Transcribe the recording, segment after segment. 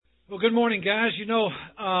Well, good morning, guys.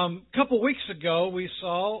 A couple weeks ago we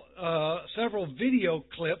saw several video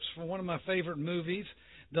clips from one of my favorite movies,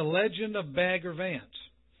 The Legend of Bagger Vance.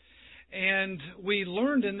 And we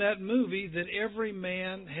learned in that movie that every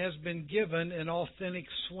man has been given an authentic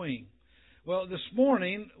swing. Well, this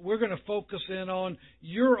morning we're going to focus in on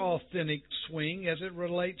your authentic swing as it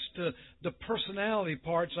relates to the personality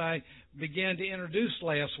parts I began to introduce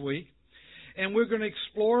last week. And we're going to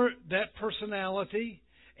explore that personality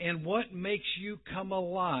and what makes you come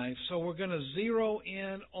alive. So we're going to zero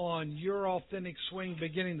in on your authentic swing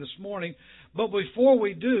beginning this morning. But before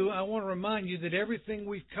we do, I want to remind you that everything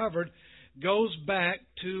we've covered goes back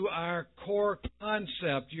to our core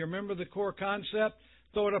concept. Do you remember the core concept?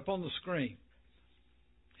 Throw it up on the screen.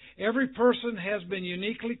 Every person has been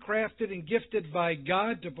uniquely crafted and gifted by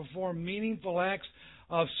God to perform meaningful acts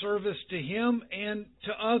of service to Him and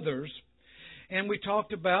to others. And we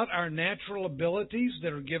talked about our natural abilities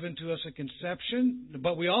that are given to us at conception,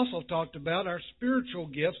 but we also talked about our spiritual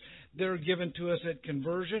gifts that are given to us at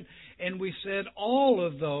conversion. And we said all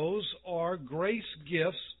of those are grace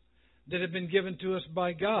gifts that have been given to us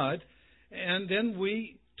by God. And then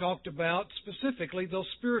we talked about specifically those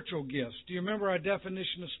spiritual gifts. Do you remember our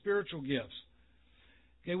definition of spiritual gifts?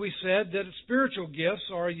 Okay, we said that spiritual gifts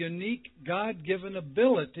are a unique God-given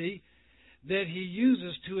ability that He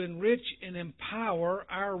uses to enrich and empower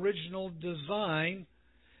our original design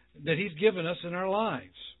that He's given us in our lives.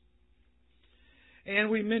 And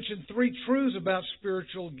we mentioned three truths about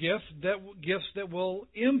spiritual gifts that will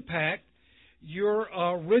impact your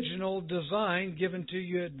original design given to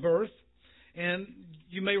you at birth. And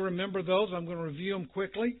you may remember those. I'm going to review them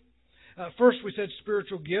quickly. First, we said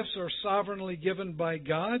spiritual gifts are sovereignly given by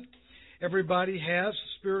God. Everybody has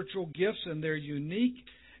spiritual gifts, and they're unique,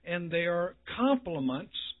 and they are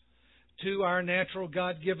complements to our natural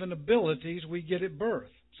God-given abilities we get at birth.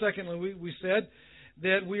 Secondly, we said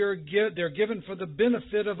that they're given for the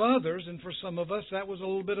benefit of others, and for some of us that was a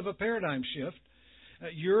little bit of a paradigm shift.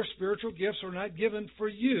 Your spiritual gifts are not given for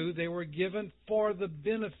you. They were given for the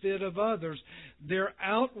benefit of others. They're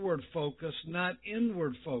outward focused, not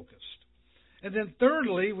inward focused. And then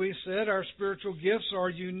thirdly, we said our spiritual gifts are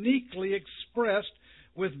uniquely expressed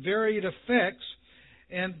with varied effects.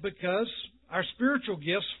 And because our spiritual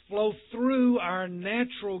gifts flow through our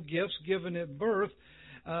natural gifts given at birth,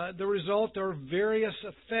 the result are various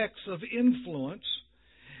effects of influence.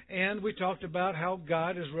 And we talked about how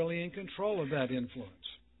God is really in control of that influence.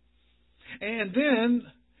 And then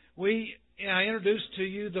I introduced to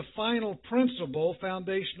you the final principle,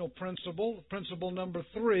 foundational principle number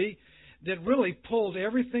 3, that really pulled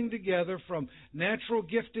everything together from natural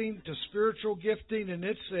gifting to spiritual gifting. And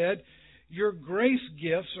it said, your grace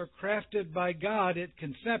gifts are crafted by God at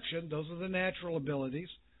conception. Those are the natural abilities.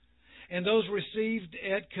 And those received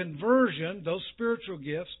at conversion, those spiritual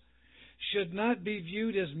gifts, should not be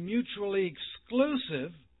viewed as mutually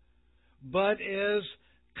exclusive, but as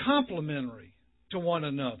complementary to one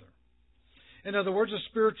another. In other words, the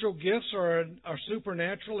spiritual gifts are a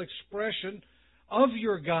supernatural expression of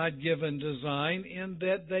your God-given design in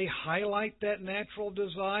that they highlight that natural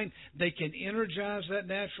design, they can energize that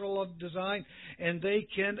natural design, and they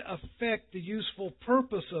can affect the useful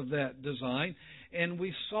purpose of that design. And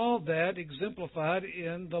we saw that exemplified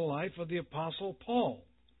in the life of the Apostle Paul.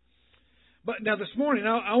 But now this morning,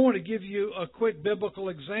 I want to give you a quick biblical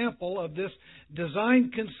example of this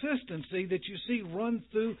design consistency that you see run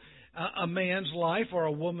through a man's life or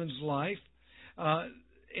a woman's life.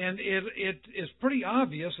 And it is pretty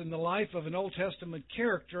obvious in the life of an Old Testament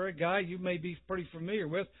character, a guy you may be pretty familiar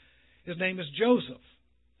with. His name is Joseph.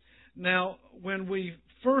 Now, when we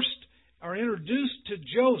first are introduced to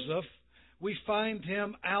Joseph, we find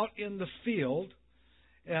him out in the field.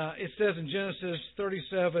 It says in Genesis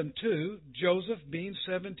 37:2, Joseph, being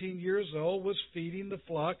 17 years old, was feeding the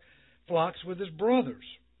flocks with his brothers.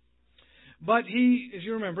 But he, as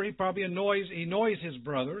you remember, he probably annoys his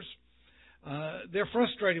brothers. They're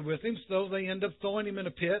frustrated with him, so they end up throwing him in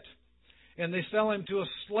a pit, and they sell him to a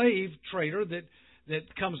slave trader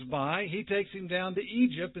that comes by. He takes him down to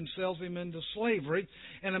Egypt and sells him into slavery,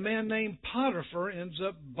 and a man named Potiphar ends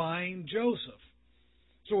up buying Joseph.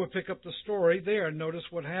 So we'll pick up the story there and notice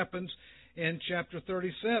what happens in chapter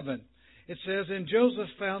 37. It says, and Joseph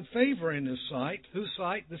found favor in his sight. Whose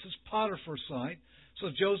sight? This is Potiphar's sight. So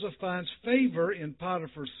Joseph finds favor in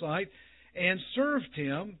Potiphar's sight and served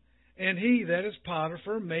him. And he, that is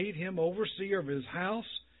Potiphar, made him overseer of his house,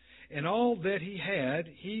 and all that he had,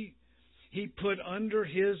 he put under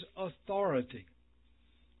his authority.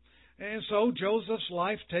 And so Joseph's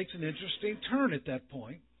life takes an interesting turn at that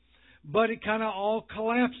point. But it kind of all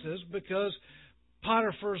collapses because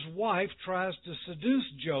Potiphar's wife tries to seduce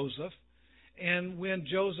Joseph, and when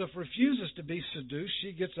Joseph refuses to be seduced,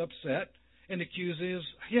 she gets upset and accuses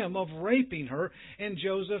him of raping her, and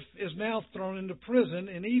Joseph is now thrown into prison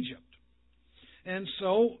in Egypt. And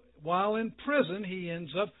so, while in prison, he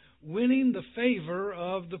ends up winning the favor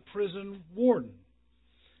of the prison warden.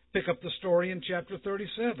 Pick up the story in chapter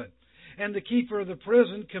 37. And the keeper of the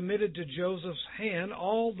prison committed to Joseph's hand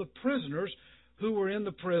all the prisoners who were in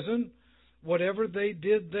the prison. Whatever they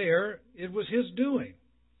did there, it was his doing.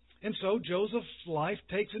 And so Joseph's life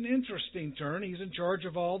takes an interesting turn. He's in charge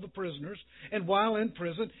of all the prisoners. And while in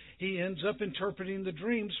prison, he ends up interpreting the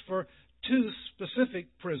dreams for two specific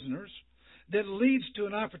prisoners. That leads to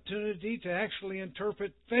an opportunity to actually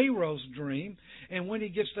interpret Pharaoh's dream. And when he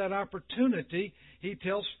gets that opportunity, he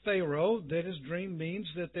tells Pharaoh that his dream means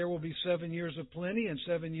that there will be 7 years of plenty and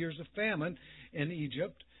 7 years of famine in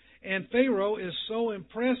Egypt. And Pharaoh is so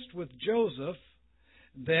impressed with Joseph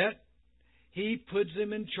that he puts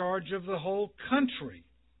him in charge of the whole country.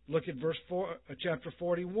 Look at chapter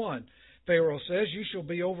 41. Pharaoh says, "You shall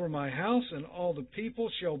be over my house, and all the people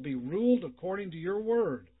shall be ruled according to your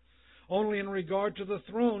word. Only in regard to the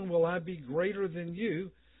throne will I be greater than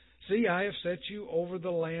you. See, I have set you over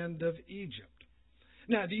the land of Egypt."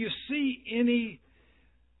 Now, do you see any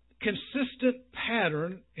consistent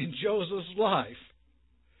pattern in Joseph's life?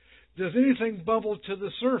 Does anything bubble to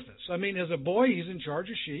the surface? I mean, as a boy, he's in charge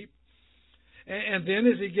of sheep. And then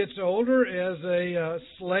as he gets older, as a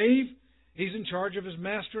slave, he's in charge of his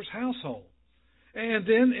master's household. And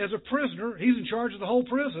then as a prisoner, he's in charge of the whole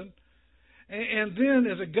prison. And then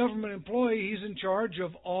as a government employee, he's in charge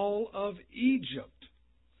of all of Egypt.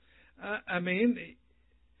 I mean,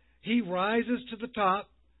 he rises to the top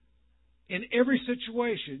in every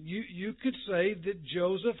situation. You could say that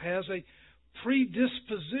Joseph has a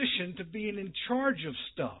predisposition to being in charge of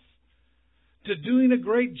stuff, to doing a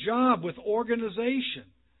great job with organization.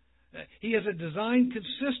 He has a design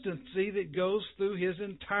consistency that goes through his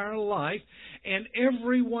entire life, and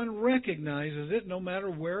everyone recognizes it no matter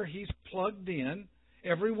where he's plugged in.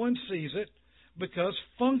 Everyone sees it because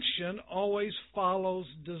function always follows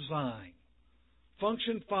design.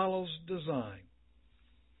 Function follows design.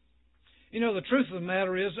 You know, the truth of the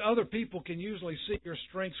matter is other people can usually see your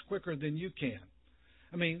strengths quicker than you can.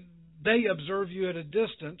 I mean, they observe you at a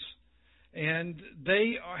distance, and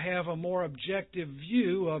they have a more objective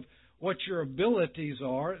view of what your abilities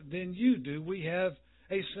are than you do. We have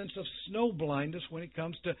a sense of snow blindness when it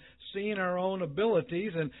comes to seeing our own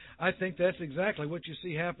abilities, and I think that's exactly what you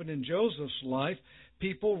see happen in Joseph's life.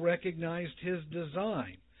 People recognized his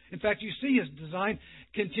design. In fact, you see his design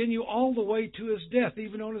continue all the way to his death.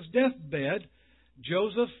 Even on his deathbed,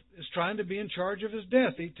 Joseph is trying to be in charge of his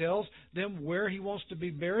death. He tells them where he wants to be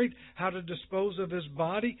buried, how to dispose of his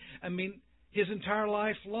body. I mean, his entire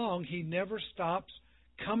life long, he never stops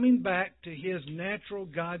coming back to his natural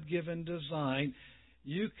God-given design.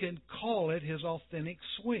 You can call it his authentic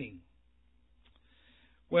swing.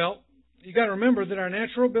 Well, you got to remember that our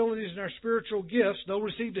natural abilities and our spiritual gifts, though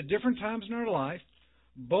received at different times in our life,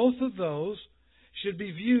 both of those should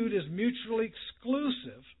be viewed as mutually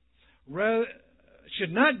exclusive.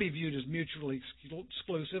 Should not be viewed as mutually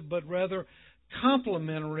exclusive, but rather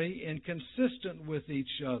complementary and consistent with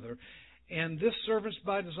each other. And this Servants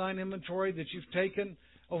by Design inventory that you've taken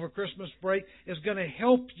over Christmas break is going to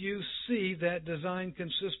help you see that design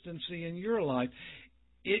consistency in your life.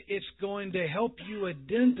 It's going to help you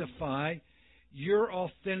identify your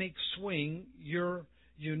authentic swing, your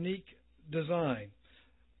unique design.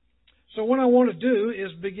 So what I want to do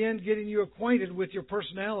is begin getting you acquainted with your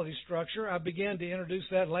personality structure. I began to introduce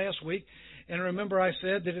that last week. And remember I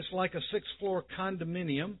said that it's like a 6-floor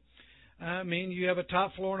condominium. I mean, you have a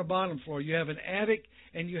top floor and a bottom floor. You have an attic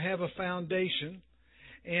and you have a foundation.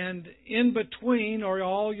 And in between are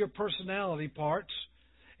all your personality parts.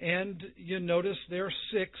 And you notice there are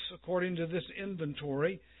 6 according to this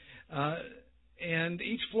inventory. And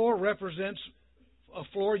each floor represents a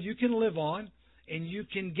floor you can live on and you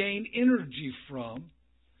can gain energy from.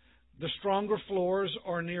 The stronger floors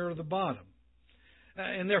are near the bottom.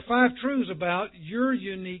 And there are 5 truths about your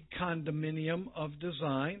unique condominium of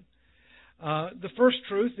design. The first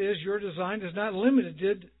truth is your design is not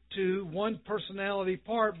limited to one personality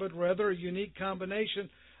part, but rather a unique combination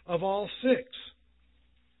of all 6.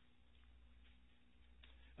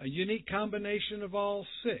 A unique combination of all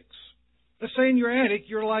 6. Let's say in your attic,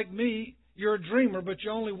 you're like me, you're a dreamer, but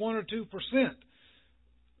you're only 1 or 2%.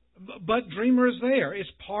 But dreamer is there. It's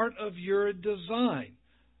part of your design.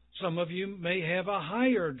 Some of you may have a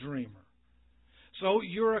higher dreamer. So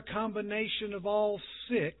you're a combination of all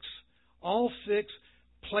 6. All 6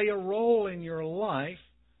 play a role in your life,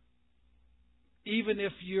 even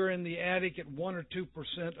if you're in the attic at 1 or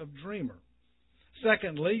 2% of dreamer.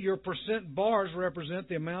 Secondly, your percent bars represent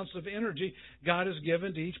the amounts of energy God has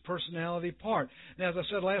given to each personality part. Now, as I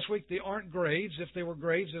said last week, they aren't grades. If they were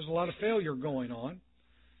grades, there's a lot of failure going on.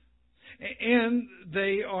 And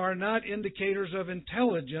they are not indicators of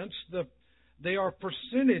intelligence. They are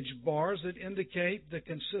percentage bars that indicate the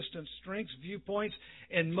consistent strengths, viewpoints,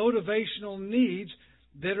 and motivational needs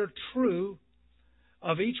that are true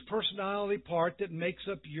of each personality part that makes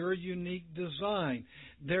up your unique design.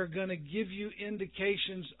 They're going to give you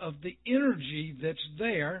indications of the energy that's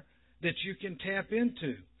there that you can tap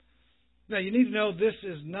into. Now, you need to know this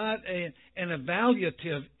is not an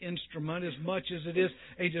evaluative instrument as much as it is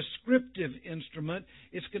a descriptive instrument.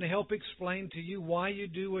 It's going to help explain to you why you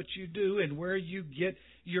do what you do and where you get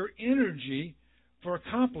your energy for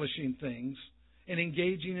accomplishing things and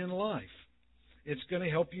engaging in life. It's going to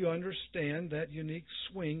help you understand that unique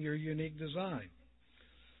swing, your unique design.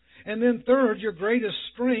 And then third, your greatest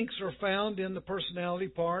strengths are found in the personality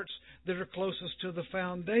parts that are closest to the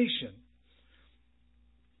foundation.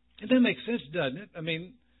 And that makes sense, doesn't it? I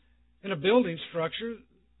mean, in a building structure,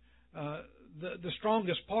 the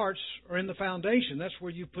strongest parts are in the foundation. That's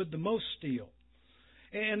where you put the most steel.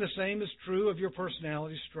 And the same is true of your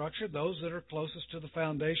personality structure. Those that are closest to the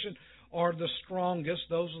foundation are the strongest.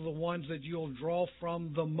 Those are the ones that you'll draw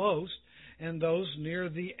from the most. And those near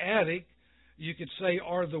the attic, you could say,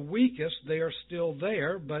 are the weakest. They are still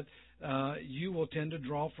there, but you will tend to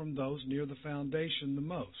draw from those near the foundation the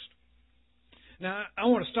most. Now, I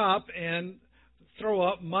want to stop and throw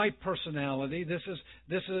up my personality. This is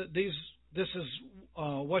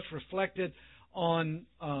what's reflected on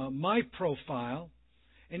my profile.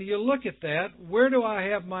 And you look at that, where do I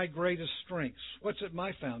have my greatest strengths? What's at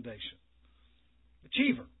my foundation?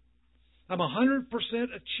 Achiever. I'm 100%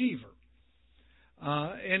 achiever.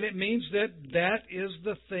 And it means that is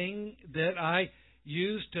the thing that I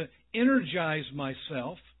use to energize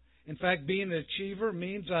myself. In fact, being an achiever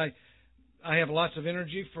means I have lots of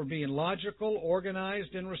energy for being logical,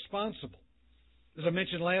 organized, and responsible. As I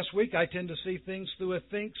mentioned last week, I tend to see things through a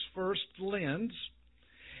thinks first lens.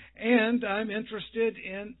 And I'm interested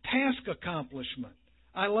in task accomplishment.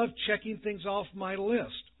 I love checking things off my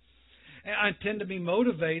list. I tend to be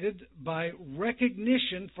motivated by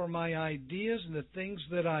recognition for my ideas and the things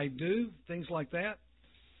that I do, things like that.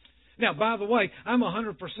 Now, by the way, I'm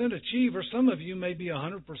 100% achiever. Some of you may be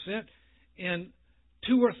 100% in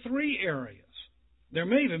 2 or 3 areas. There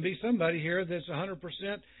may even be somebody here that's 100%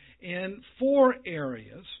 in 4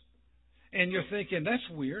 areas. And you're thinking, that's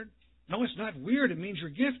weird. No, it's not weird. It means you're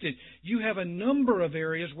gifted. You have a number of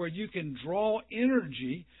areas where you can draw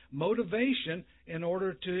energy, motivation, in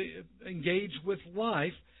order to engage with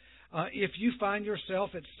life. If you find yourself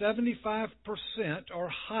at 75% or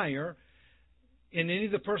higher in any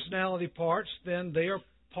of the personality parts, then they are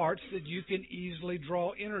parts that you can easily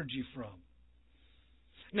draw energy from.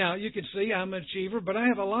 Now, you can see I'm an achiever, but I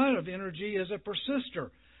have a lot of energy as a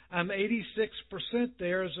persister. I'm 86%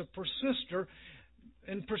 there as a persister.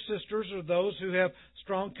 And persisters are those who have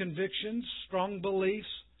strong convictions, strong beliefs,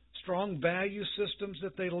 strong value systems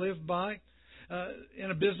that they live by. In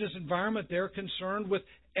a business environment, they're concerned with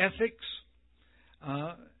ethics.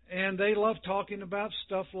 And they love talking about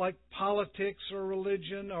stuff like politics or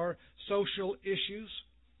religion or social issues.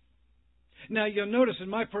 Now, you'll notice in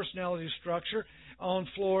my personality structure, on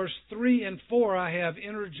floors 3 and 4, I have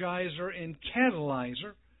energizer and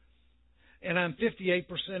catalyzer. And I'm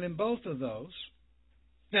 58% in both of those.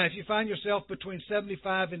 Now, if you find yourself between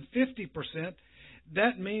 75 and 50%,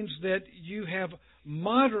 that means that you have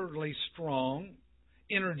moderately strong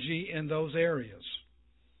energy in those areas.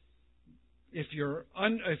 If you're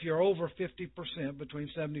over 50%, between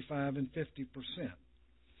 75 and 50%.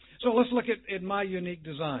 So let's look at my unique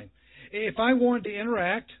design. If I wanted to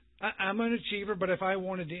interact, I'm an achiever, but if I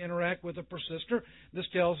wanted to interact with a persister, this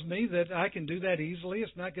tells me that I can do that easily.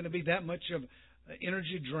 It's not going to be that much of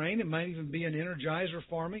energy drain. It might even be an energizer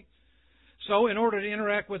for me. So in order to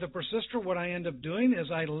interact with a persister, what I end up doing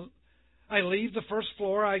is I leave the first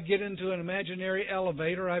floor, I get into an imaginary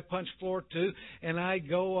elevator, I punch floor 2, and I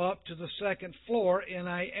go up to the second floor, and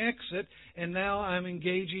I exit, and now I'm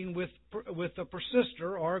engaging with a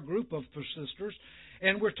persister or a group of persisters,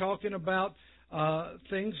 and we're talking about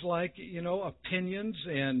things like, opinions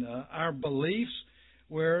and our beliefs.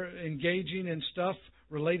 We're engaging in stuff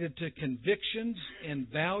related to convictions and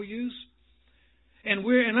values. And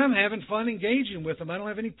I'm having fun engaging with them. I don't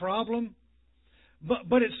have any problem.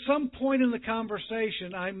 But at some point in the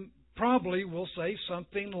conversation, I probably will say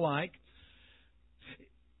something like,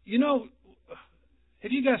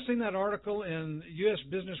 Have you guys seen that article in U.S.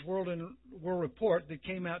 Business World and World Report that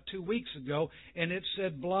came out 2 weeks ago, and it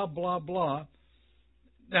said blah, blah, blah?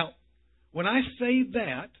 Now, when I say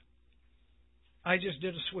that, I just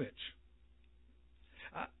did a switch.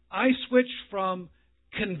 I switched from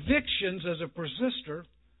convictions as a persister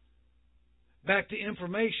back to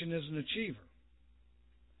information as an achiever.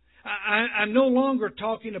 I'm no longer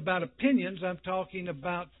talking about opinions. I'm talking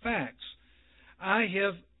about facts. I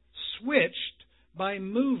have switched by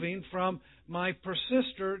moving from my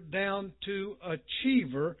persister down to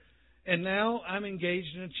achiever, and now I'm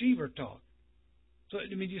engaged in achiever talk. So,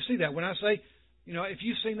 I mean, you see that. When I say, if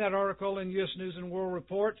you've seen that article in U.S. News and World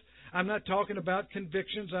Report, I'm not talking about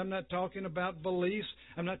convictions. I'm not talking about beliefs.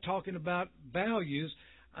 I'm not talking about values.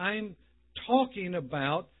 I'm talking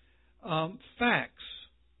about facts.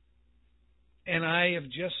 And I have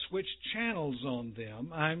just switched channels on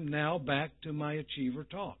them. I'm now back to my achiever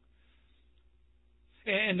talk.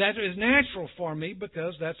 And that is natural for me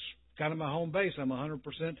because that's kind of my home base. I'm a 100%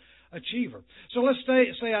 achiever. So let's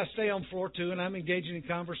say I stay on floor 2 and I'm engaging in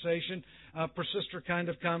conversation, persister kind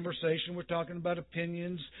of conversation. We're talking about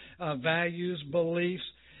opinions, values, beliefs.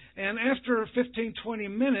 And after 15, 20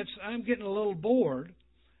 minutes, I'm getting a little bored.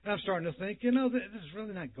 And I'm starting to think, this is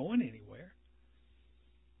really not going anywhere.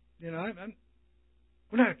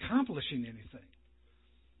 We're not accomplishing anything.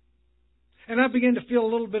 And I begin to feel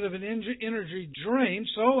a little bit of an energy drain,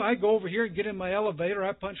 so I go over here and get in my elevator.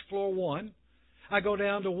 I punch floor 1. I go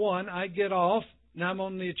down to 1. I get off. Now I'm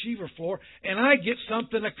on the achiever floor, and I get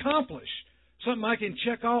something accomplished, something I can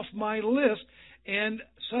check off my list, and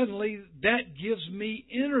suddenly that gives me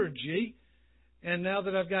energy. And now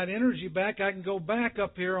that I've got energy back, I can go back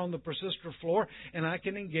up here on the persister floor, and I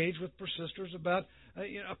can engage with persisters about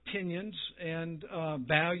opinions and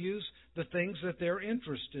values, the things that they're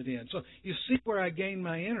interested in. So you see where I gain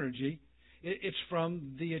my energy. It's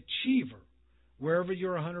from the achiever. Wherever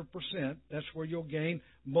you're 100%, that's where you'll gain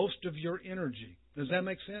most of your energy. Does that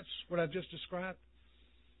make sense, what I've just described?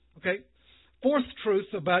 Okay. Fourth truth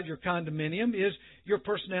about your condominium is your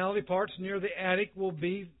personality parts near the attic will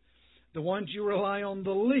be the ones you rely on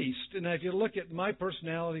the least. And if you look at my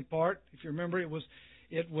personality part, if you remember, it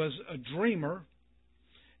was a dreamer,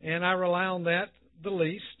 and I rely on that the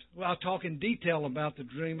least. Well, I'll talk in detail about the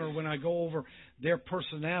dreamer when I go over their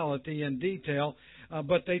personality in detail,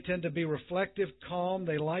 but they tend to be reflective, calm.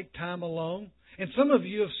 They like time alone. And some of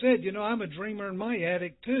you have said, I'm a dreamer in my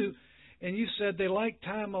attic too, and you said they like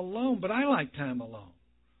time alone, but I like time alone.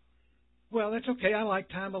 Well, that's okay. I like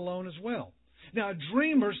time alone as well. Now, a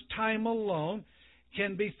dreamer's time alone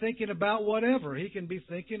can be thinking about whatever. He can be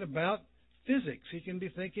thinking about physics. He can be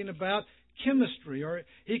thinking about chemistry, or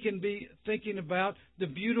he can be thinking about the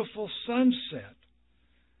beautiful sunset.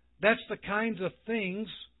 That's the kinds of things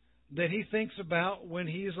that he thinks about when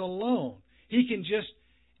he's alone. He can just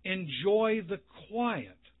enjoy the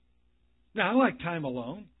quiet. Now, I like time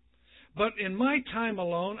alone, but in my time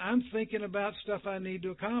alone, I'm thinking about stuff I need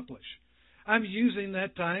to accomplish. I'm using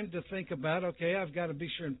that time to think about, okay, I've got to be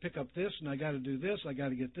sure and pick up this, and I got to do this, I got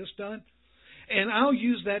to get this done. And I'll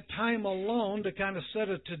use that time alone to kind of set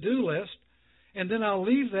a to-do list, and then I'll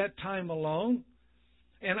leave that time alone,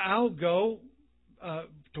 and I'll go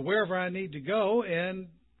to wherever I need to go and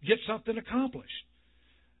get something accomplished.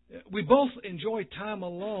 We both enjoy time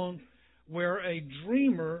alone where a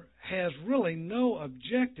dreamer has really no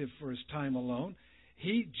objective for his time alone.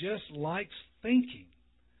 He just likes thinking.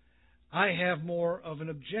 I have more of an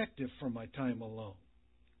objective for my time alone.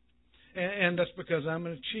 And that's because I'm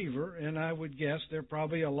an achiever, and I would guess there are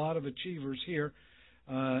probably a lot of achievers here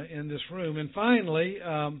in this room. And finally,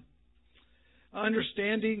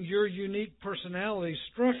 understanding your unique personality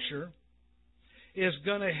structure is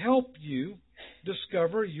going to help you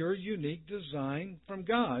discover your unique design from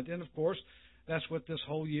God. And, of course, that's what this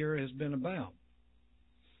whole year has been about.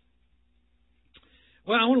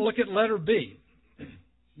 Well, I want to look at letter B.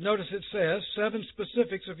 Notice it says 7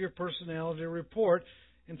 specifics of your personality report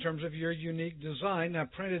in terms of your unique design.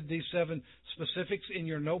 I've printed these 7 specifics in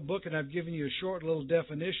your notebook, and I've given you a short little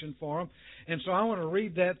definition for them. And so I want to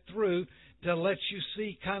read that through to let you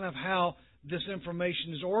see kind of how this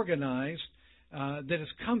information is organized that has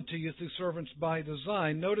come to you through Servants by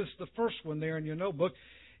Design. Notice the first one there in your notebook.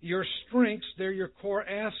 Your strengths, they're your core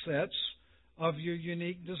assets of your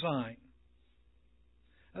unique design.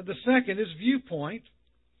 The second is viewpoint.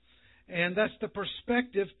 And that's the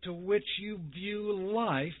perspective to which you view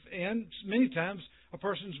life. And many times a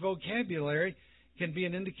person's vocabulary can be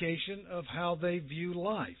an indication of how they view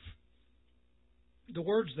life. The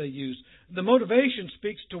words they use. The motivation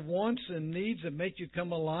speaks to wants and needs that make you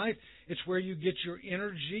come alive. It's where you get your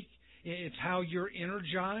energy It's how you're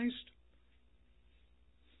energized.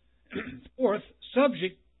 Fourth,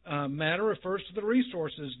 subject matter refers to the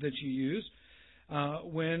resources that you use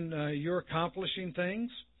when you're accomplishing things.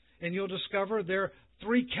 And you'll discover there are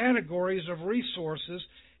three categories of resources.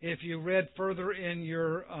 If you read further in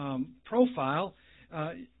your profile,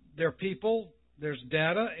 there are people, there's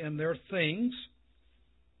data, and there are things.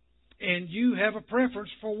 And you have a preference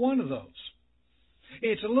for one of those.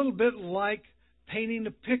 It's a little bit like painting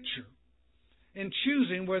a picture and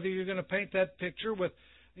choosing whether you're going to paint that picture with,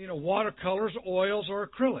 watercolors, oils, or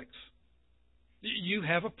acrylics. You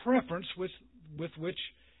have a preference with which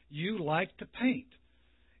you like to paint.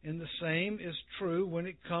 And the same is true when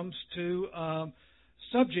it comes to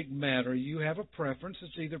subject matter. You have a preference.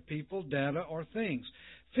 It's either people, data, or things.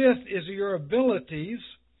 Fifth is your abilities.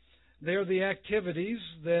 They're the activities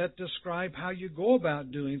that describe how you go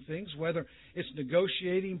about doing things, whether it's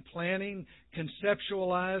negotiating, planning,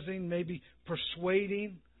 conceptualizing, maybe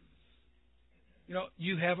persuading.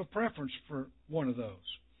 You have a preference for one of those.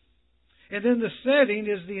 And then the setting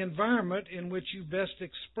is the environment in which you best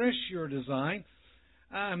express your design.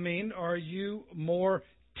 I mean, are you more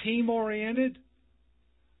team-oriented,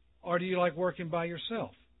 or do you like working by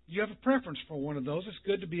yourself? You have a preference for one of those. It's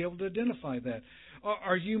good to be able to identify that.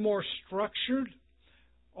 Are you more structured,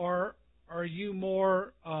 or are you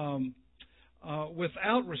more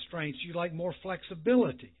without restraints? You like more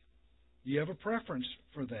flexibility. You have a preference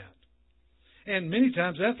for that. And many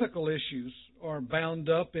times ethical issues are bound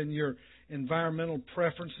up in your environmental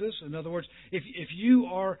preferences. In other words, if you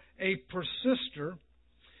are a persister,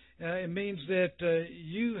 it means that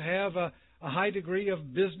you have a high degree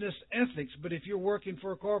of business ethics. But if you're working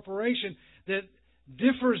for a corporation that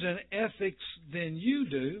differs in ethics than you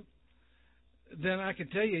do, then I can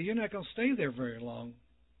tell you, you're not going to stay there very long.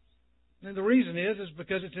 And the reason is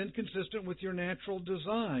because it's inconsistent with your natural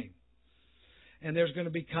design. And there's going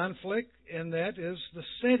to be conflict, and that is the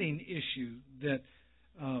setting issue that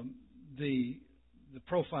the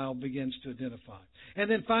profile begins to identify. And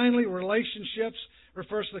then finally, relationships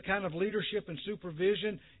refers to the kind of leadership and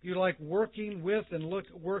supervision you like working with and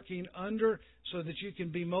working under so that you can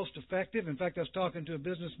be most effective. In fact, I was talking to a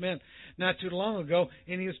businessman not too long ago,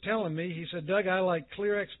 and he was telling me, he said, Doug, I like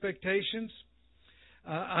clear expectations.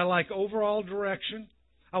 I like overall direction.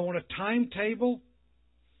 I want a timetable,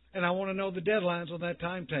 and I want to know the deadlines on that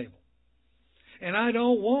timetable. And I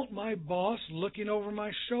don't want my boss looking over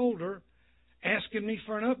my shoulder asking me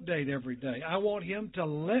for an update every day. I want him to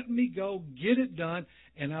let me go, get it done,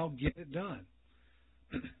 and I'll get it done.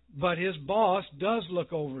 But his boss does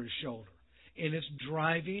look over his shoulder, and it's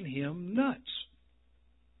driving him nuts.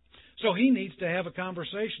 So he needs to have a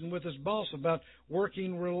conversation with his boss about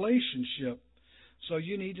working relationship. So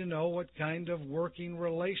you need to know what kind of working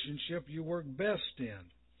relationship you work best in.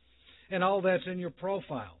 And all that's in your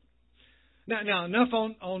profile. Now enough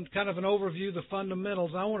on kind of an overview of the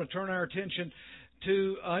fundamentals. I want to turn our attention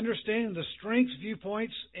to understanding the strengths,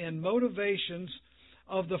 viewpoints, and motivations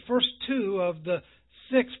of the first two of the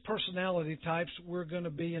 6 personality types we're going to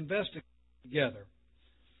be investigating together.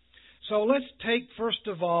 So let's take, first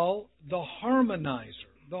of all, the harmonizer.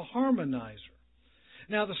 The harmonizer.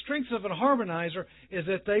 Now, the strengths of a harmonizer is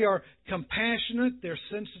that they are compassionate, they're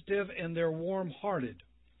sensitive, and they're warm-hearted.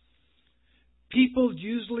 People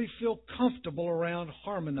usually feel comfortable around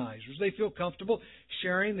harmonizers. They feel comfortable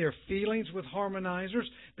sharing their feelings with harmonizers.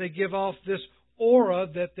 They give off this aura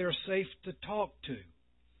that they're safe to talk to.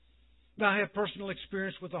 Now, I have personal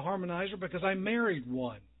experience with a harmonizer because I married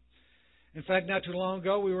one. In fact, not too long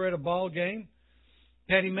ago, we were at a ball game.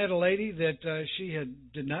 Patty met a lady that she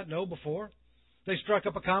did not know before. They struck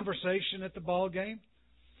up a conversation at the ball game.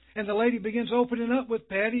 And the lady begins opening up with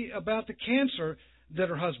Patty about the cancer that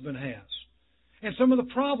her husband has and some of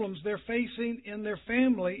the problems they're facing in their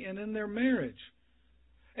family and in their marriage.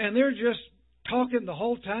 And they're just talking the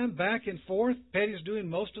whole time, back and forth. Patty's doing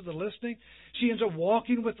most of the listening. She ends up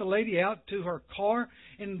walking with the lady out to her car,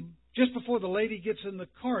 and just before the lady gets in the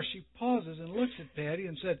car, she pauses and looks at Patty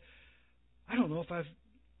and said, I don't know if I've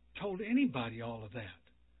told anybody all of that.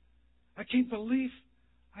 I can't believe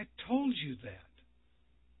I told you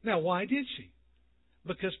that. Now, why did she?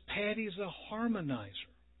 Because Patty's a harmonizer.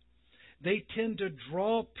 They tend to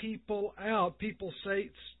draw people out. People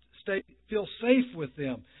feel safe with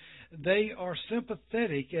them. They are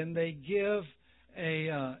sympathetic, and they give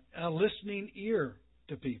a listening ear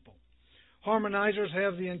to people. Harmonizers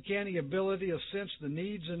have the uncanny ability to sense the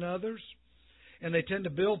needs in others, and they tend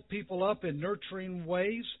to build people up in nurturing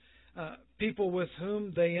ways. People with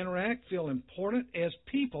whom they interact feel important as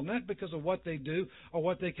people, not because of what they do or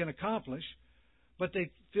what they can accomplish, but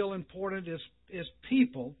they feel important as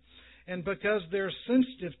people. And because they're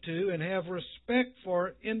sensitive to and have respect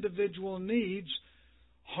for individual needs,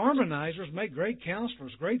 harmonizers make great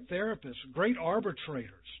counselors, great therapists, great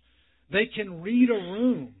arbitrators. They can read a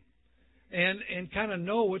room and kind of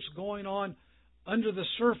know what's going on under the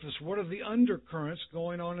surface. What are the undercurrents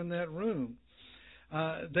going on in that room?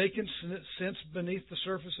 They can sense beneath the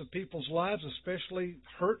surface of people's lives, especially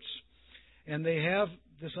hurts, and they have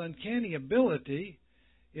this uncanny ability,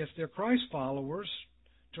 if they're Christ followers,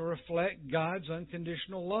 to reflect God's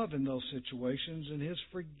unconditional love in those situations and His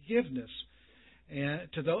forgiveness and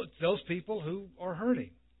to those people who are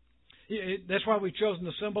hurting. That's why we've chosen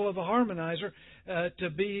the symbol of the harmonizer to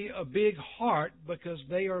be a big heart, because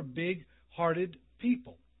they are big-hearted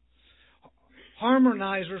people.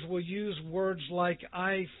 Harmonizers will use words like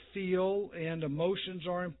I feel and emotions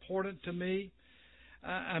are important to me.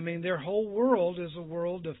 I mean, their whole world is a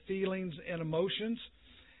world of feelings and emotions.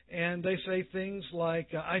 And they say things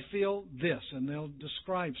like, I feel this, and they'll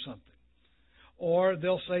describe something. Or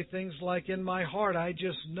they'll say things like, in my heart, I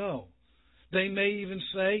just know. They may even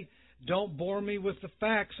say, don't bore me with the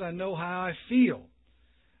facts, I know how I feel.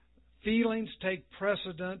 Feelings take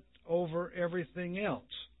precedent over everything else.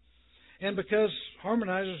 And because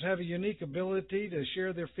harmonizers have a unique ability to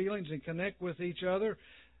share their feelings and connect with each other,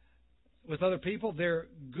 with other people, they're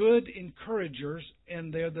good encouragers,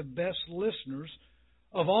 and they're the best listeners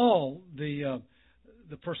of all the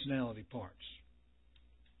personality parts.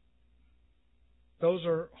 Those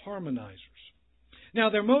are harmonizers. Now,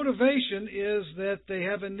 their motivation is that they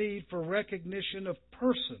have a need for recognition of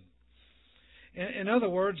person. In other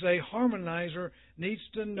words, a harmonizer needs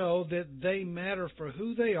to know that they matter for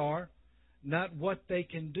who they are, not what they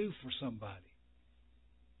can do for somebody.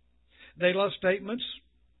 They love statements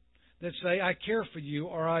that say, I care for you,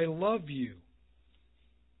 or I love you.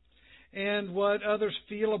 And what others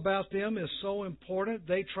feel about them is so important.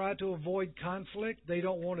 They try to avoid conflict. They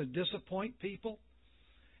don't want to disappoint people.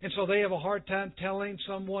 And so they have a hard time telling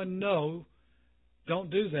someone, no, don't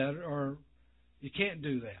do that, or you can't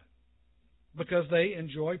do that, because they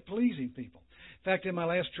enjoy pleasing people. In fact, in my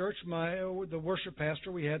last church, the worship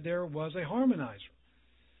pastor we had there was a harmonizer.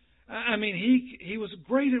 I mean, he was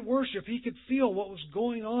great at worship. He could feel what was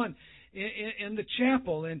going on in the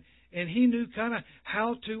chapel, and he knew kind of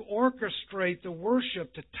how to orchestrate the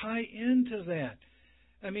worship to tie into that.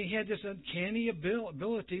 I mean, he had this uncanny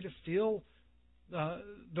ability to feel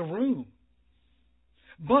the room.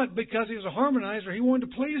 But because he was a harmonizer, he wanted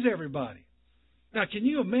to please everybody. Now, can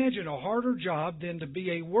you imagine a harder job than to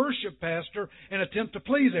be a worship pastor and attempt to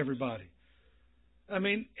please everybody? I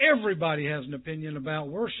mean, everybody has an opinion about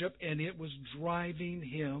worship, and it was driving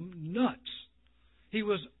him nuts. He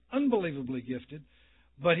was unbelievably gifted,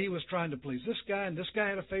 but he was trying to please this guy, and this guy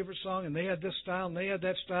had a favorite song, and they had this style, and they had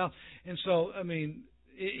that style. And so, I mean,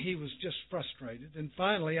 he was just frustrated. And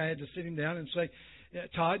finally, I had to sit him down and say,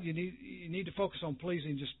 Todd, you need to focus on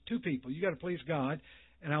pleasing just two people. You got to please God,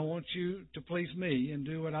 and I want you to please me and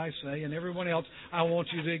do what I say, and everyone else I want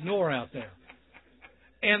you to ignore out there.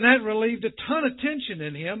 And that relieved a ton of tension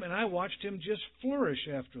in him, and I watched him just flourish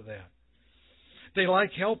after that. They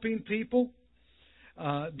like helping people.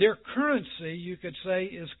 Their currency, you could say,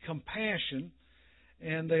 is compassion,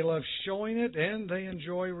 and they love showing it, and they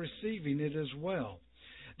enjoy receiving it as well.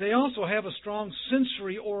 They also have a strong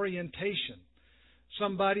sensory orientation.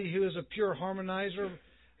 Somebody who is a pure harmonizer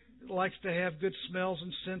likes to have good smells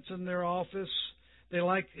and scents in their office. They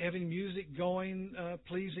like having music going,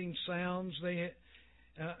 pleasing sounds. They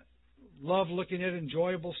love looking at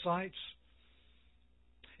enjoyable sights.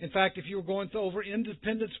 In fact, if you were going over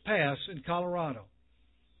Independence Pass in Colorado,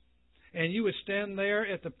 and you would stand there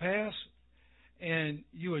at the pass, and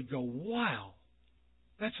you would go, wow,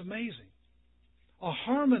 that's amazing. A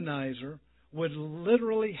harmonizer would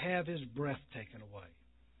literally have his breath taken away.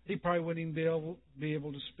 He probably wouldn't even be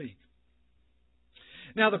able to speak.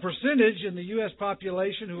 Now, the percentage in the U.S.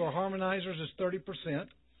 population who are harmonizers is 30%.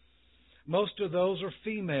 Most of those are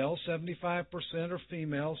females. 75% are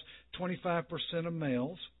females, 25% are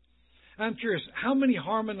males. I'm curious, how many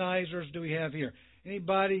harmonizers do we have here?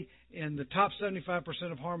 Anybody in the top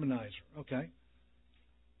 75% of harmonizer? Okay.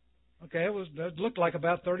 Okay, it looked like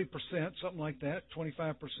about 30%, something like that,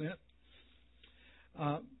 25%.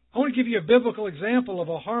 I want to give you a biblical example of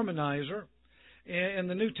a harmonizer. In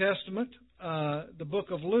the New Testament, the book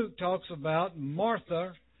of Luke talks about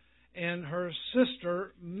Martha and her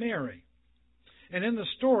sister Mary. And in the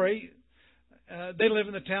story, they live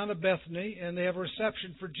in the town of Bethany, and they have a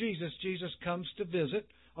reception for Jesus. Jesus comes to visit,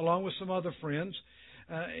 along with some other friends.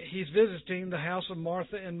 He's visiting the house of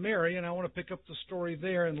Martha and Mary, and I want to pick up the story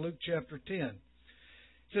there in Luke chapter 10. It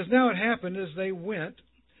says, now it happened as they went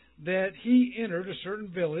that he entered a certain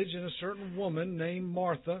village, and a certain woman named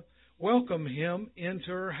Martha welcomed him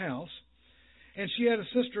into her house. And she had a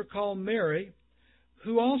sister called Mary,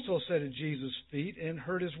 who also sat at Jesus' feet and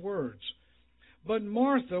heard his words. But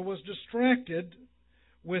Martha was distracted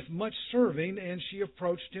with much serving, and she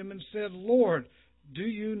approached him and said, Lord, do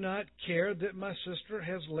you not care that my sister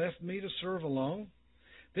has left me to serve alone?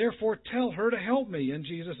 Therefore tell her to help me. And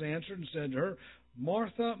Jesus answered and said to her,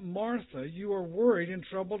 Martha, Martha, you are worried and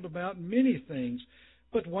troubled about many things,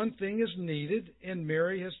 but one thing is needed, and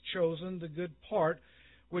Mary has chosen the good part,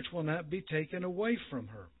 which will not be taken away from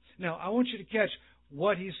her. Now, I want you to catch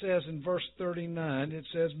what he says in verse 39. It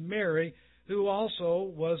says, Mary, who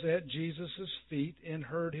also was at Jesus' feet and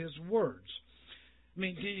heard his words. I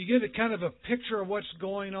mean, do you get a kind of a picture of what's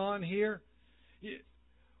going on here?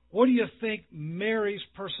 What do you think Mary's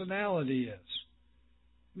personality is?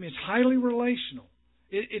 I mean, it's highly relational.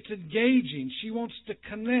 It's engaging. She wants to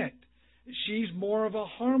connect. She's more of a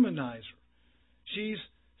harmonizer. She's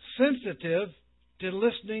sensitive to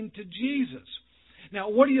listening to Jesus. Now,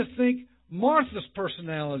 what do you think Martha's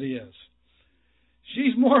personality is?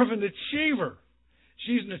 She's more of an achiever.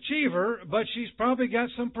 She's an achiever, but she's probably got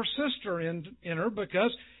some persister in her,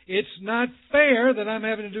 because it's not fair that I'm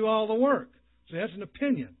having to do all the work. So that's an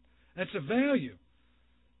opinion. That's a value.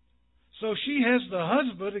 So she has the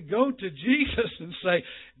husband to go to Jesus and say,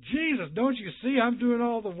 Jesus, don't you see I'm doing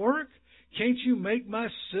all the work? Can't you make my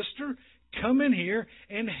sister come in here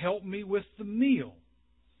and help me with the meal?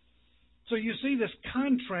 So you see this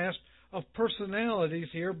contrast of personalities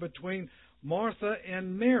here between Martha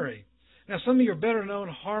and Mary. Now, some of your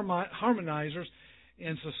better-known harmonizers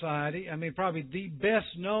in society, I mean, probably the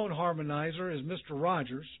best-known harmonizer is Mr.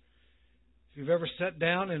 Rogers. If you've ever sat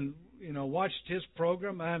down and, watched his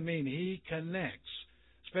program, I mean, he connects,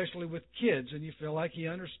 especially with kids, and you feel like he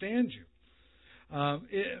understands you.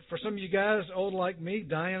 For some of you guys old like me,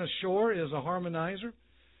 Diana Shore is a harmonizer.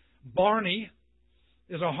 Barney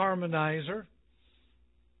is a harmonizer.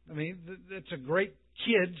 I mean, it's a great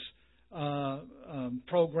kids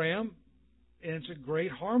program, and it's a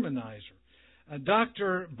great harmonizer.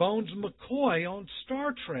 Dr. Bones McCoy on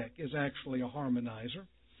Star Trek is actually a harmonizer.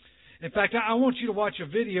 In fact, I want you to watch a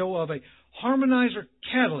video of a harmonizer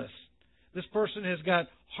catalyst. This person has got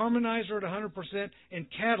harmonizer at 100% and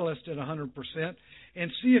catalyst at 100%,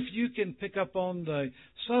 and see if you can pick up on the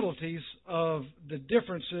subtleties of the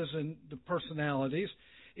differences in the personalities.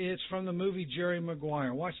 It's from the movie Jerry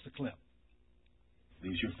Maguire. Watch the clip.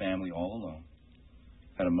 Leaves your family all alone.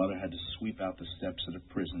 Had a mother had to sweep out the steps of the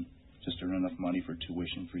prison just to earn enough money for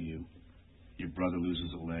tuition for you. Your brother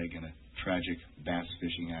loses a leg in a tragic bass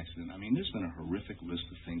fishing accident. I mean, there's been a horrific list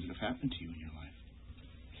of things that have happened to you in your life.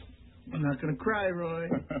 I'm not going to cry, Roy.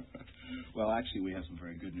 Well, actually, we have some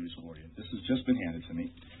very good news for you. This has just been handed to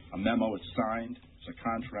me. A memo, it's signed, it's a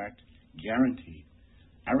contract, guaranteed.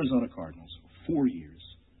 Arizona Cardinals, 4 years,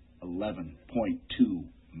 $11.2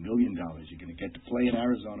 million. You're going to get to play in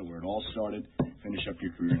Arizona where it all started, finish up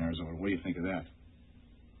your career in Arizona. What do you think of that?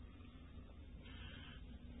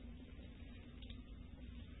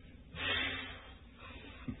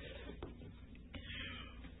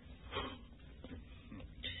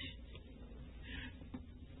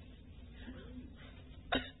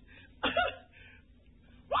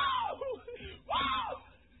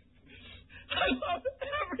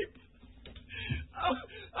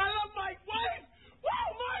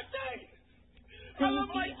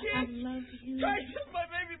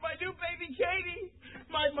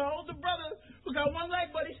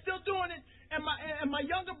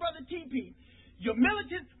 You're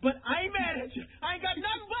militant, but I ain't mad at you. I ain't got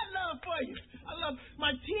nothing but love for you. I love my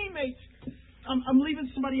teammates. I'm leaving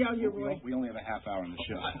somebody out here, Roy. We only have a half hour in the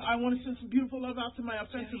show. I want to send some beautiful love out to my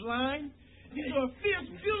offensive line. These are fierce,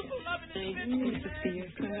 beautiful loving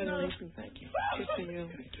individuals. Congratulations. Thank you. Good for you.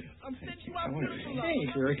 I'm sending you out beautiful love. Hey,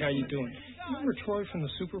 Jerry, how you doing? Remember Troy from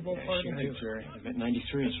the Super Bowl party? Hey, Jerry. I met 93.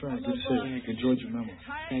 That's right. Good to see you. Enjoyed your memo.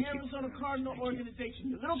 Thank you. Arizona Cardinal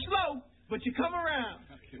organization. You're a little slow, but you come around.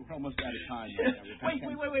 Okay, we're almost out of time.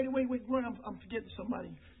 Wait, Roy, I'm forgetting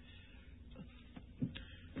somebody.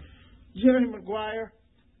 Jerry Maguire,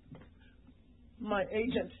 my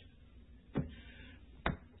agent.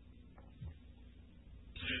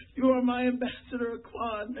 You are my ambassador of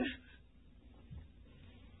Quan, man.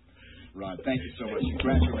 Rod, thank you so much.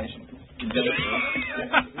 Congratulations.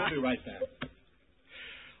 We'll be right back.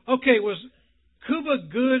 Okay, was Cuba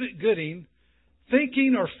Gooding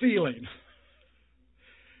thinking or feeling?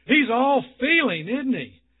 He's all feeling, isn't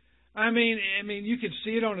he? I mean, you can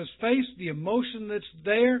see it on his face, the emotion that's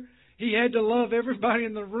there. He had to love everybody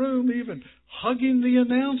in the room, even hugging the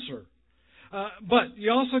announcer. But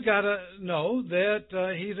you also got to know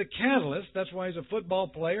that he's a catalyst. That's why he's a football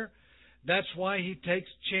player. That's why he takes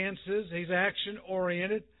chances. He's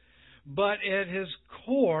action-oriented. But at his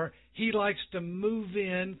core, he likes to move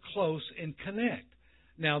in close and connect.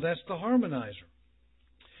 Now, that's the harmonizer.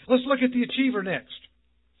 Let's look at the achiever next.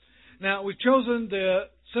 Now, we've chosen the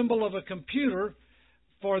symbol of a computer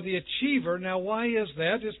for the achiever. Now, why is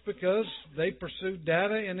that? It's because they pursue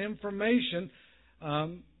data and information.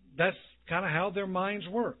 That's kind of how their minds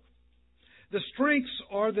work. The strengths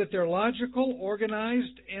are that they're logical,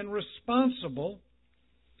 organized, and responsible.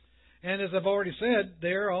 And as I've already said,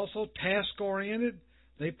 they're also task-oriented.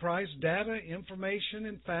 They prize data, information,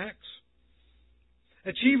 and facts.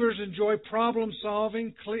 Achievers enjoy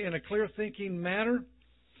problem-solving in a clear-thinking manner.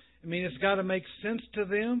 I mean, it's got to make sense to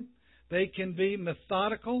them. They can be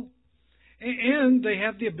methodical. And they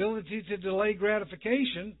have the ability to delay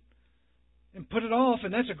gratification and put it off,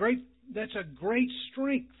 and that's a great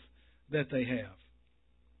strength that they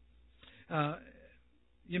have.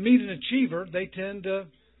 You meet an achiever, they tend to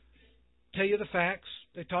tell you the facts.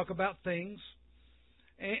 They talk about things.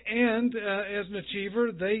 And as an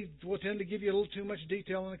achiever, they will tend to give you a little too much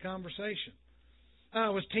detail in the conversation. I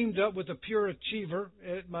was teamed up with a pure achiever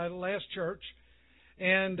at my last church.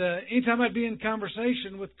 And anytime I'd be in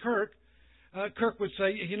conversation with Kirk, Kirk would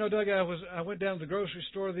say, you know, Doug, I went down to the grocery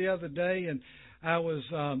store the other day, and I was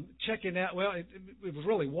checking out. Well, it was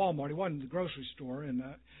really Walmart. It wasn't the grocery store,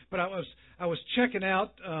 but I was checking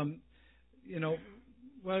out.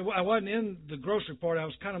 Well, I wasn't in the grocery part. I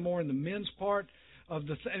was kind of more in the men's part of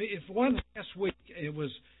the. It wasn't last week. It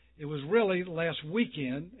was really last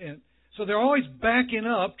weekend, and so they're always backing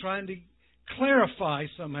up, trying to clarify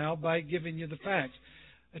somehow by giving you the facts.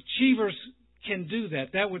 Achievers can do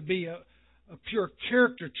that. That would be a pure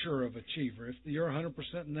caricature of achiever. If you're 100%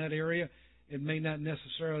 in that area, it may not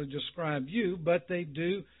necessarily describe you, but they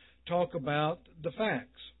do talk about the facts.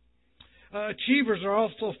 Achievers are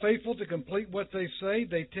also faithful to complete what they say.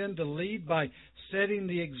 They tend to lead by setting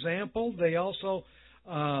the example. They also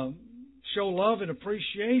show love and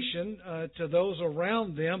appreciation to those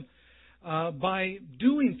around them by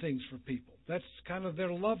doing things for people. That's kind of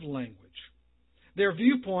their love language. Their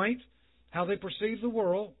viewpoint, how they perceive the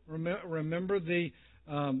world. Remember, the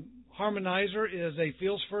harmonizer is a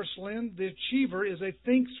feels-first lens. The achiever is a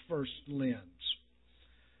thinks-first lens.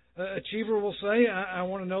 Achiever will say, I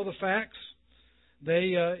want to know the facts.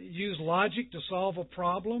 They use logic to solve a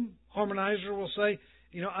problem. Harmonizer will say,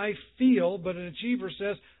 I feel, but an achiever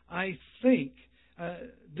says, I think.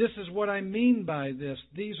 This is what I mean by this.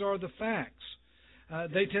 These are the facts.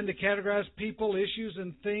 They tend to categorize people, issues,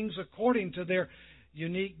 and things according to their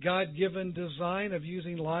unique God-given design of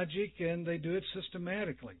using logic, and they do it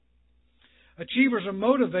systematically. Achievers are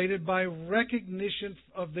motivated by recognition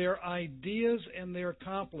of their ideas and their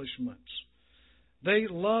accomplishments. They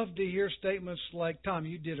love to hear statements like, Tom,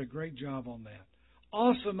 you did a great job on that.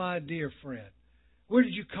 Awesome idea, Fred. Where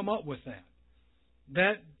did you come up with that?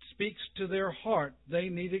 That speaks to their heart. They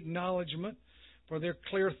need acknowledgement for their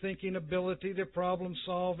clear thinking ability, their problem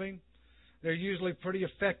solving. They're usually pretty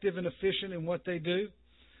effective and efficient in what they do.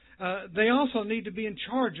 They also need to be in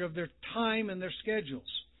charge of their time and their schedules.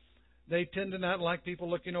 They tend to not like people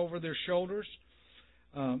looking over their shoulders.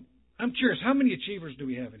 I'm curious, how many achievers do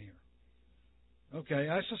we have in here? Okay,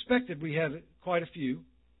 I suspected we had quite a few.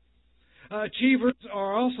 Achievers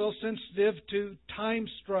are also sensitive to time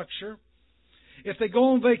structure. If they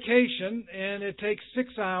go on vacation and it takes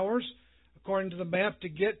 6 hours, according to the map, to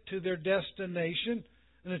get to their destination,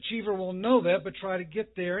 an achiever will know that, but try to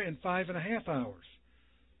get there in 5.5 hours.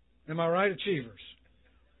 Am I right, achievers?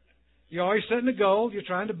 You're always setting a goal. You're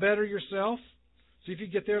trying to better yourself. See if you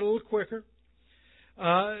get there a little quicker.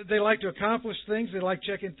 They like to accomplish things. They like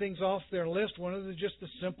checking things off their list. One of the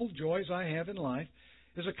simple joys I have in life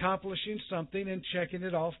is accomplishing something and checking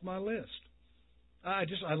it off my list.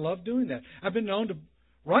 I love doing that. I've been known to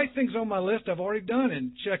write things on my list I've already done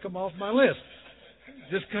and check them off my list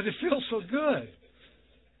just because it feels so good.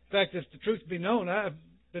 In fact, if the truth be known, I've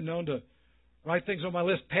been known to write things on my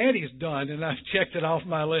list Patty's done, and I've checked it off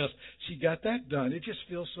my list. She got that done. It just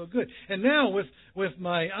feels so good. And now with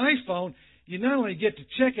my iPhone, you not only get to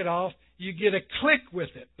check it off, you get a click with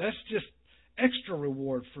it. That's just extra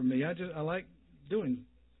reward for me. I like doing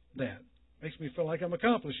that. Makes me feel like I'm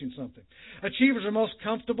accomplishing something. Achievers are most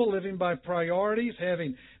comfortable living by priorities,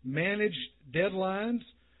 having managed deadlines.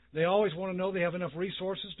 They always want to know they have enough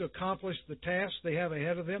resources to accomplish the tasks they have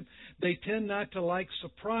ahead of them. They tend not to like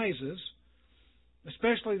surprises,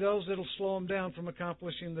 especially those that will slow them down from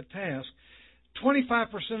accomplishing the task.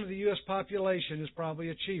 25% of the U.S. population is probably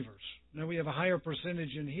achievers. Now, we have a higher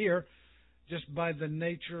percentage in here just by the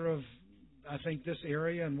nature of, I think, this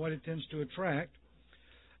area and what it tends to attract.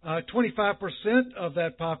 25% of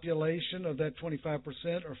that population, of that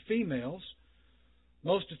 25%, are females.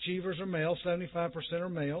 Most achievers are males, 75% are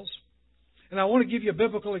males. And I want to give you a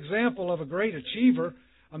biblical example of a great achiever,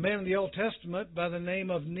 a man in the Old Testament by the name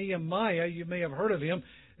of Nehemiah. You may have heard of him.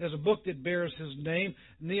 There's a book that bears his name.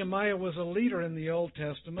 Nehemiah was a leader in the Old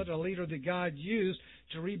Testament, a leader that God used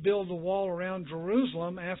to rebuild the wall around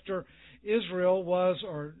Jerusalem after Israel was,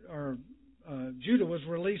 Judah was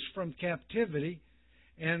released from captivity,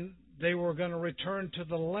 and they were going to return to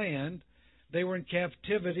the land. They were in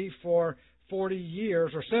captivity for 40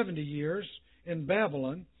 years or 70 years in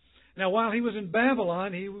Babylon. Now, while he was in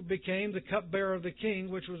Babylon, he became the cupbearer of the king,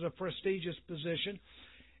 which was a prestigious position.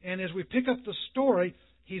 And as we pick up the story,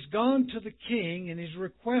 he's gone to the king and he's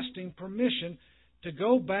requesting permission to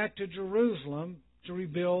go back to Jerusalem to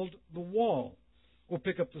rebuild the wall. We'll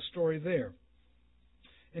pick up the story there.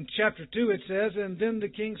 In chapter 2 it says, "And then the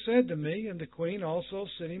king said to me, and the queen also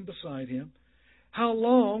sitting beside him, 'How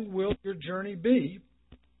long will your journey be?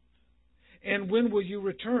 And when will you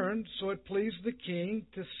return?' So it pleased the king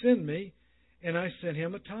to send me, and I sent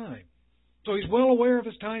him a time." So he's well aware of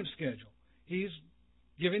his time schedule. He's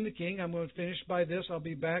giving the king, "I'm going to finish by this. I'll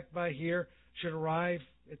be back by here. Should arrive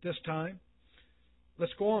at this time."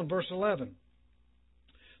 Let's go on, verse 11.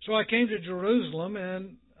 "So I came to Jerusalem,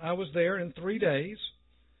 and I was there in 3 days.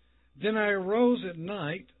 Then I arose at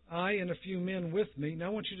night, I and a few men with me." Now I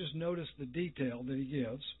want you to just notice the detail that he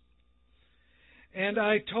gives. "And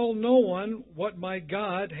I told no one what my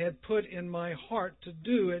God had put in my heart to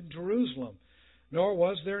do at Jerusalem, nor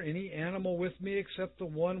was there any animal with me except the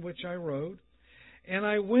one which I rode. And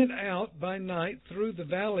I went out by night through the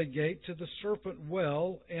valley gate to the serpent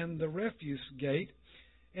well and the refuse gate,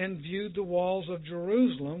 and viewed the walls of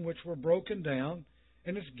Jerusalem, which were broken down,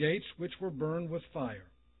 and its gates, which were burned with fire.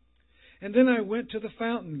 And then I went to the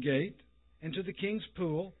fountain gate and to the king's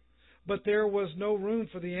pool, but there was no room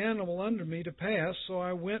for the animal under me to pass, so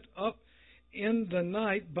I went up in the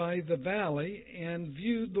night by the valley and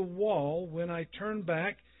viewed the wall. When I turned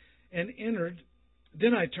back and entered,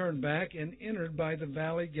 then I turned back and entered by the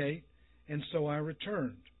valley gate, and so I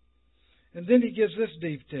returned." And then he gives this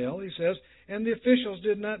detail. He says, "And the officials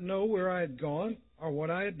did not know where I had gone or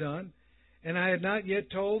what I had done, and I had not yet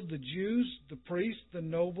told the Jews, the priests, the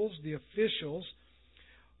nobles, the officials,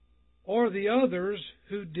 or the others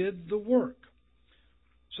who did the work."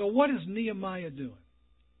 So what is Nehemiah doing?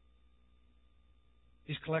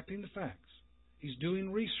 He's collecting the facts. He's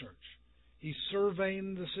doing research. He's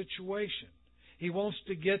surveying the situation. He wants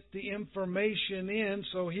to get the information in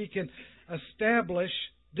so he can establish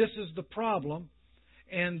this is the problem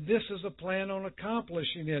and this is a plan on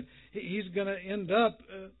accomplishing it. He's going to end up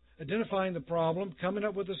identifying the problem, coming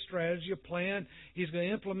up with a strategy, a plan. He's going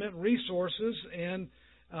to implement resources, and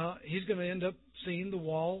he's going to end up seeing the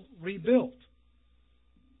wall rebuilt.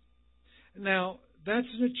 Now, that's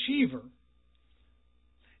an achiever.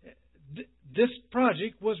 This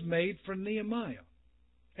project was made for Nehemiah.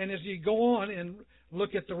 And as you go on and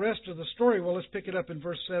look at the rest of the story, well, let's pick it up in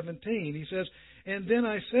verse 17. He says, "And then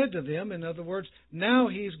I said to them," in other words, now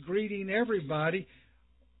he's greeting everybody.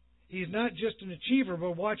 He's not just an achiever,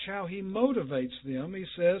 but watch how he motivates them. He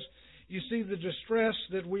says, "You see the distress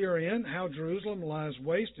that we are in, how Jerusalem lies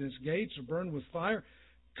waste and its gates are burned with fire.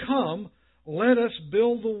 Come, let us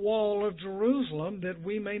build the wall of Jerusalem, that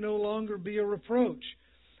we may no longer be a reproach.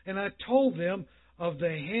 And I told them of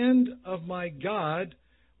the hand of my God,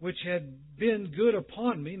 which had been good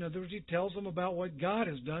upon me." In other words, he tells them about what God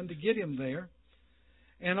has done to get him there.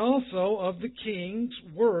 "And also of the king's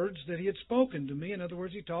words that he had spoken to me." In other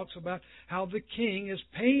words, he talks about how the king is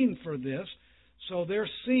paying for this. So they're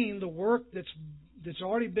seeing the work that's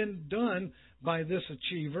already been done by this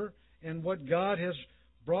achiever and what God has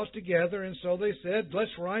brought together. And so they said,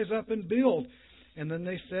 "Let's rise up and build." And then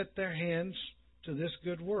they set their hands to this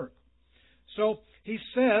good work. So he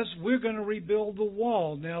says, we're going to rebuild the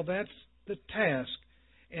wall. Now that's the task.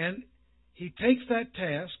 And he takes that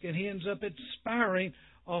task and he ends up inspiring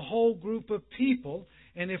a whole group of people.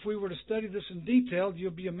 And if we were to study this in detail,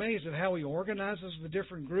 you'll be amazed at how he organizes the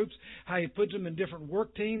different groups, how he puts them in different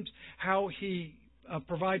work teams, how he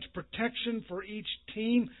provides protection for each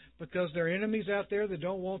team because there are enemies out there that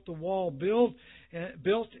don't want the wall built,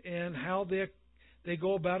 and how they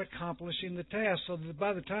go about accomplishing the task. So that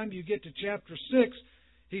by the time you get to chapter 6,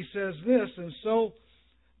 he says this, "And so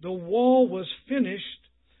the wall was finished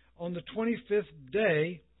on the 25th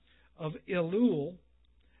day of Elul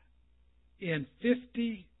in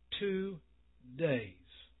 52 days.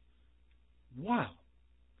 Wow.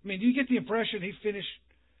 I mean, do you get the impression he finished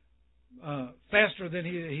faster than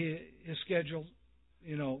his schedule,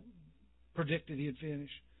 predicted he'd finish.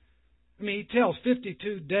 I mean, he tells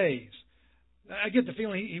 52 days. I get the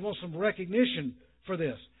feeling he wants some recognition for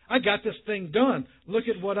this. I got this thing done. Look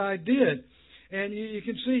at what I did. And you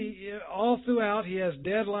can see all throughout he has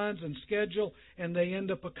deadlines and schedule, and they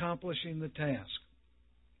end up accomplishing the task.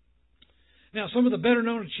 Now, some of the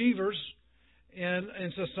better-known achievers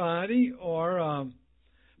in society are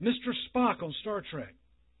Mr. Spock on Star Trek.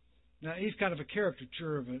 Now, he's kind of a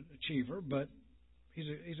caricature of an achiever, but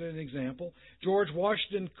he's an example. George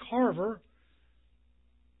Washington Carver.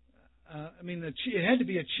 It had to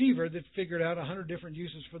be an achiever that figured out 100 different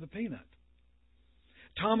uses for the peanut.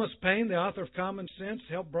 Thomas Paine, the author of Common Sense,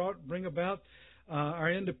 helped bring about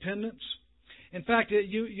our independence. In fact,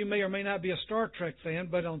 you may or may not be a Star Trek fan,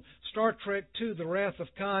 but on Star Trek II, The Wrath of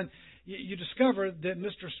Khan, you discover that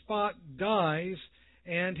Mr. Spock dies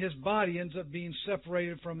and his body ends up being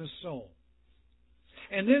separated from his soul.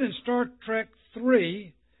 And then in Star Trek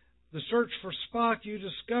III, The Search for Spock, you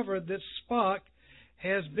discover that Spock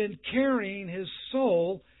has been carrying his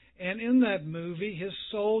soul, and in that movie, his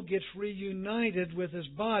soul gets reunited with his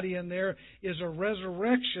body, and there is a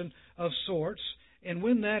resurrection of sorts. And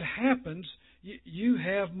when that happens, you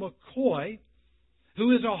have McCoy,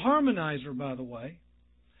 who is a harmonizer, by the way,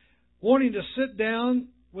 wanting to sit down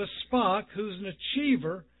with Spock, who's an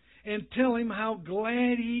achiever, and tell him how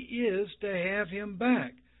glad he is to have him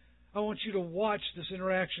back. I want you to watch this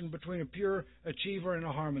interaction between a pure achiever and a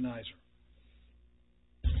harmonizer.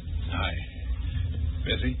 Hi.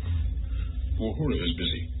 Busy? Uhura is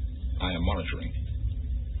busy. I am monitoring.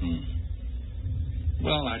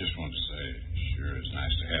 Well, I just want to say, sure, it's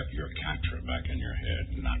nice to have your Contra back in your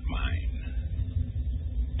head, not mine.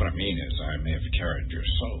 What I mean is, I may have carried your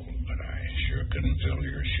soul, but I sure couldn't fill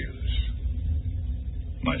your shoes.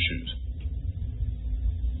 My shoes?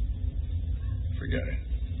 Forget it.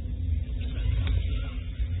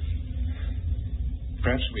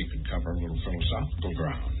 Perhaps we could cover a little philosophical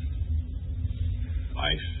ground.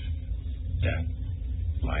 Life, death,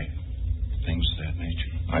 life, things of that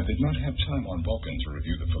nature. I did not have time on Vulcan to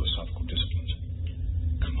review the philosophical disciplines.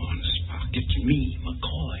 Come on, Spock, it's me,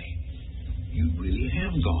 McCoy. You really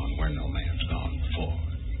have gone where no man's gone before.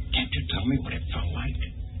 Can't you tell me what it felt like?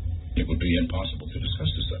 It would be impossible to discuss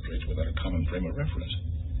the subject without a common frame of reference.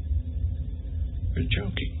 You're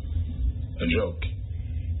joking. A joke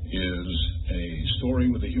is a story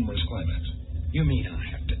with a humorous climax. You mean I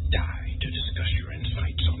have to die to discuss your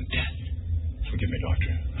insights on death? Forgive me,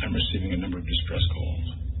 Doctor. I'm receiving a number of distress calls.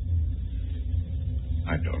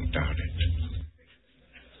 I don't doubt it.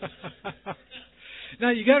 Now,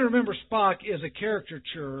 you got to remember Spock is a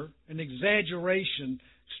caricature, an exaggeration,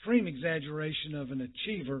 extreme exaggeration of an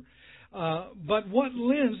achiever. But what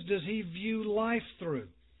lens does he view life through?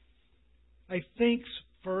 A thinks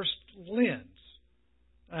first lens.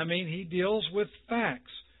 I mean, he deals with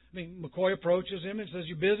facts. I mean, McCoy approaches him and says,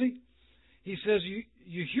 "You busy?" He says,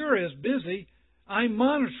 "Uhura is busy. I'm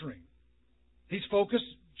monitoring." He's focused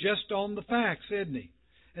just on the facts, isn't he?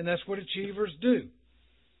 And that's what achievers do.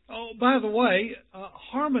 Oh, by the way,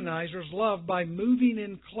 harmonizers love by moving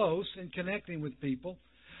in close and connecting with people.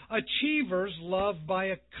 Achievers love by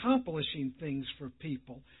accomplishing things for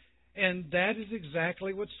people. And that is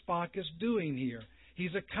exactly what Spock is doing here.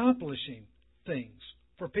 He's accomplishing things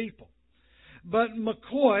for people. But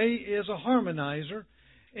McCoy is a harmonizer,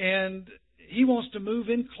 and he wants to move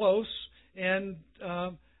in close and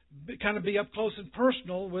kind of be up close and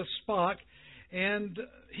personal with Spock, and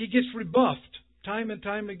he gets rebuffed time and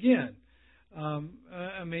time again.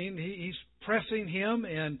 He's pressing him,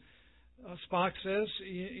 and Spock says,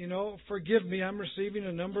 "Forgive me, I'm receiving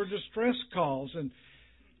a number of distress calls." And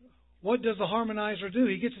what does the harmonizer do?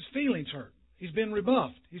 He gets his feelings hurt. He's been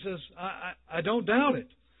rebuffed. He says, I don't doubt it.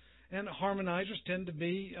 And harmonizers tend to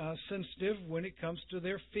be sensitive when it comes to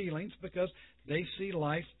their feelings because they see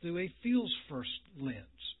life through a feels-first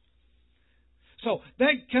lens. So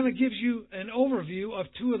that kind of gives you an overview of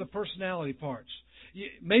two of the personality parts.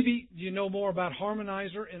 Maybe you know more about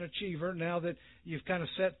harmonizer and achiever now that you've kind of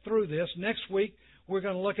set through this. Next week, we're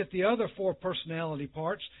going to look at the other four personality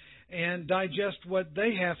parts and digest what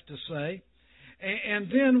they have to say. And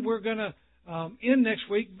then we're going to end next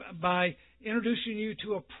week by introducing you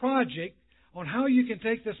to a project on how you can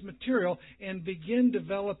take this material and begin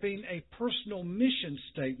developing a personal mission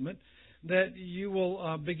statement that you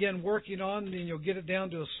will begin working on, and you'll get it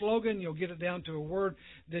down to a slogan, you'll get it down to a word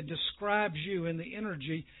that describes you and the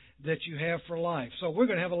energy that you have for life. So we're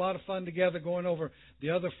going to have a lot of fun together going over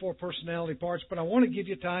the other four personality parts, but I want to give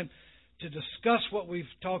you time to discuss what we've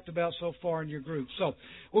talked about so far in your group. So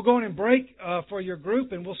we'll go on and break for your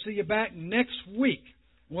group, and we'll see you back next week.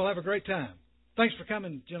 We'll have a great time. Thanks for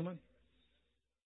coming, gentlemen.